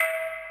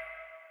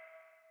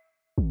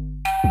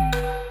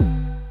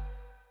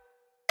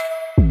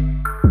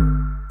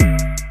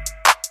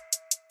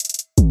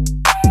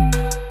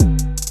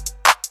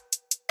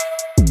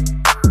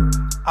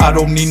I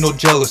don't need no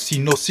jealousy,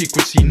 no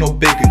secrecy, no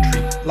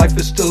bigotry. Life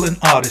is still an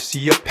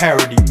odyssey, a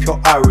parody,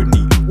 pure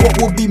irony. What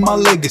will be my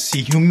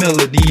legacy?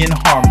 Humility and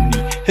harmony.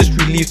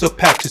 History leaves a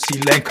path to see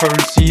land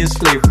currency and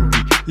slavery.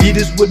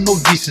 Leaders with no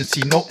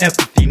decency, no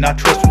empathy, not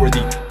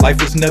trustworthy.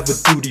 Life is never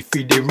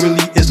duty-free, there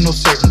really is no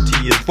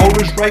certainty. Is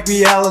voters' right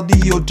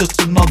reality or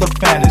just another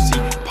fantasy?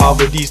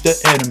 Poverty's the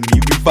enemy,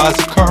 revise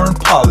the current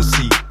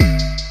policy.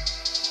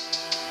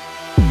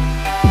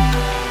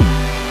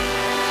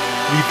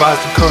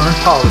 Revise the current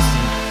policy.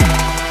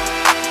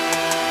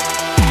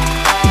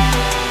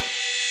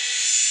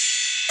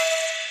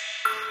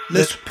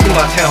 Let's pull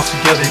our towns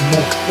together and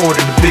move forward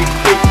in a big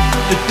way.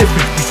 The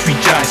difference between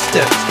giant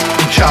steps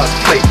and child's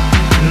play,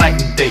 night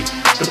and day,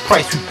 the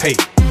price we pay.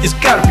 It's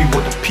gotta be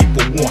what the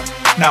people want,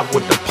 not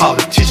what the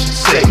politicians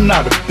say. I'm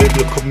not a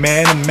biblical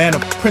man, a man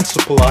of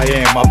principle I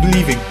am. I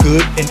believe in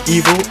good and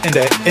evil and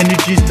that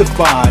energy's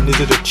divine. Is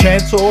it a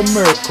chance or a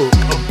miracle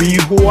of being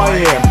who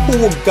I am?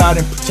 Who will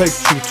guide and protect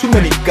you? Too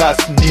many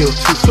gods to kneel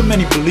to, so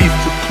many beliefs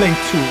to cling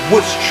to.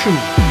 What's true?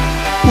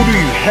 Who do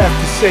you have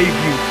to save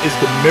you? Is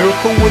the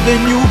miracle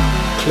within you?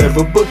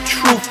 Clever but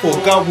truthful,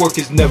 God work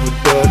is never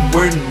done.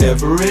 We're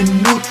never in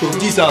neutral,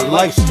 these are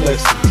life's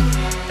lessons.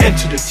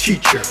 Enter the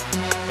teacher,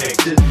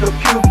 exit the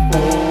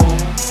pupil.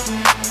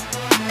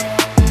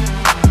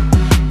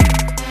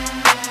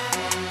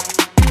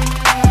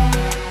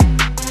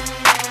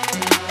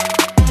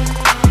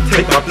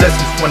 Take my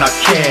blessings when I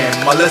can,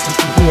 my lessons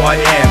from who I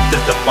am.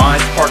 This divine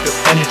spark of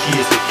energy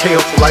is a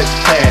chaos for life's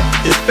plan.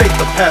 Is faith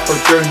a path or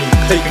journey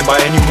taken by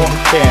anyone who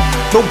can?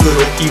 No good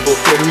or evil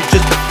theory,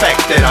 just the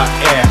fact that I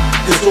am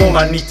is all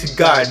I need to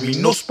guide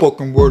me. No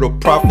spoken word or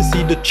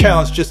prophecy, the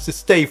challenge just to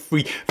stay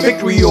free.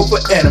 Victory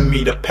over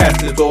enemy, the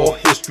past is all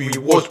history.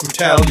 Wars,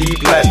 brutality,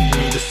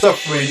 blasphemy, the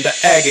suffering, the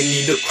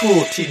agony, the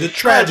cruelty, the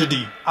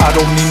tragedy. I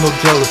don't need no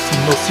jealousy,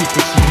 no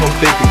secrecy, no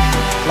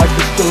bigotry. Life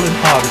is still an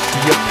odyssey,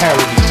 a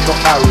parody, no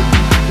irony.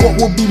 What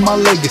will be my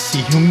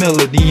legacy?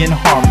 Humility and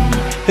harmony.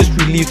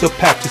 History leaves a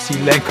path to see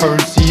land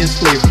currency and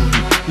slavery.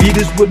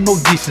 Leaders with no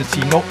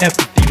decency, no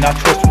empathy, not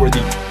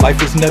trustworthy.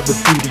 Life is never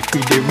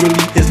duty-free, there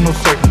really is no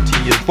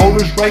certainty. Is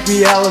voters' right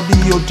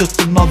reality or just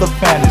another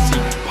fantasy?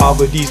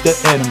 Poverty's the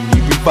enemy,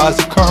 revise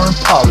the current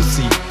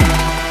policy.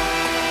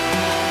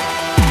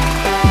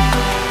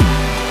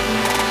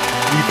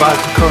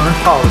 Revise the current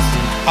policy.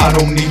 I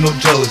don't need no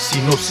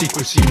jealousy, no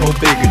secrecy, no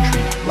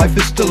bigotry. Life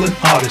is still an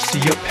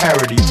odyssey, a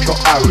parody, pure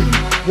irony.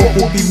 What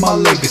will be my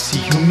legacy?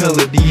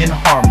 Humility and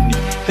harmony.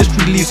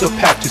 History leaves a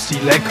path to see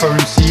land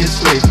currency and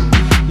slavery.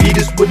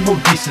 Leaders with no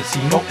decency,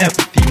 no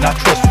empathy, not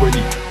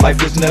trustworthy.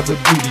 Life is never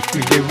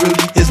duty-free, there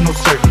really is no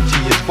certainty.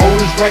 Is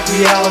voters' right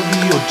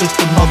reality or just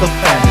another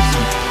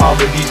fantasy?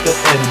 Poverty's the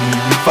enemy,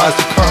 revise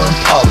the current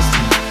policy.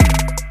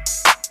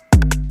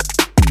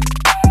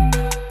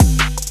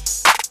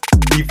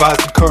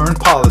 Revise the current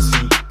policy.